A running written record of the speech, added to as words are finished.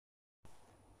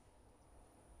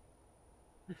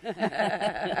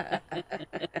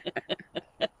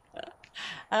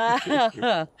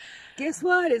Guess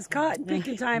what? It's cotton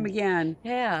picking time again.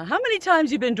 Yeah. How many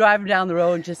times you been driving down the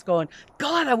road just going,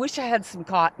 God, I wish I had some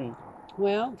cotton?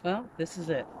 Well, this is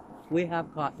it. We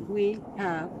have cotton. we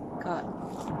have cotton.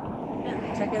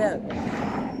 Yeah, check it out.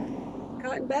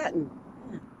 Cotton batting.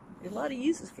 A lot of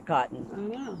uses for cotton. I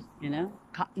know. You know,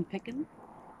 cotton picking.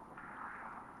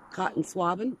 Cotton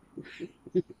swabbing.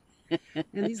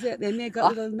 And they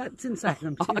got little nuts inside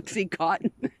them too.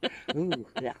 Oxycontin. Ooh,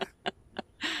 yeah.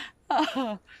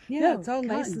 Oh, Yeah, it's all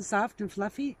cotton. nice and soft and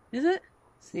fluffy. Is it?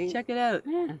 See? Check it out.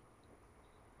 Yeah.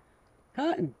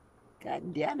 Cotton.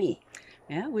 God damn it.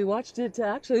 Yeah, we watched it.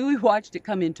 Actually, we watched it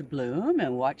come into bloom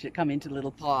and watched it come into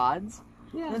little pods.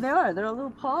 Yeah. There they are. They're little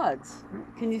pods.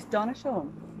 Can you, Donna, show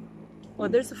them? Well,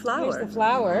 there's the flower. Here's the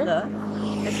flower.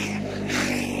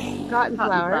 Cotton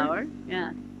flower.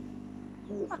 Yeah.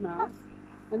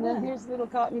 And then here's little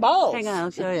cotton balls. Hang on,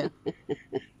 I'll show you.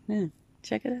 Yeah,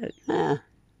 check it out.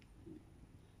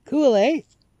 Cool, eh?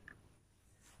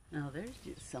 Now, there's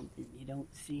just something you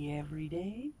don't see every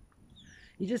day.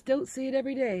 You just don't see it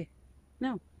every day.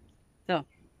 No. So.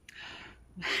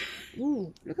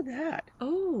 Ooh, look at that.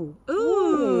 Oh.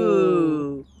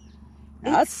 Ooh.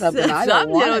 That's something I don't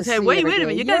want to see. Wait a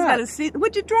minute. You guys got to see.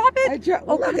 Would you drop it?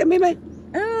 Oh, look at me.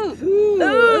 Ooh. Ooh.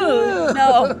 Ooh.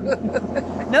 No.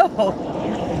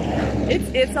 No.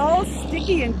 It's all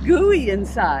sticky and gooey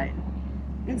inside.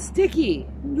 And sticky.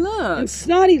 Look. And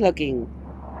snotty looking.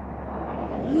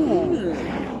 Ooh.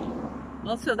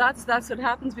 Well, so that's what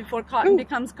happens before cotton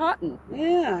becomes cotton.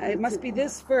 Yeah, it must be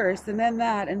this first, and then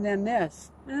that, and then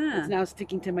this. Yeah. It's now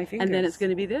sticking to my fingers. And then it's going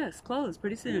to be this, closed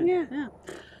pretty soon. Yeah.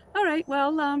 All right,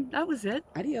 well, that was it.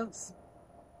 Adios.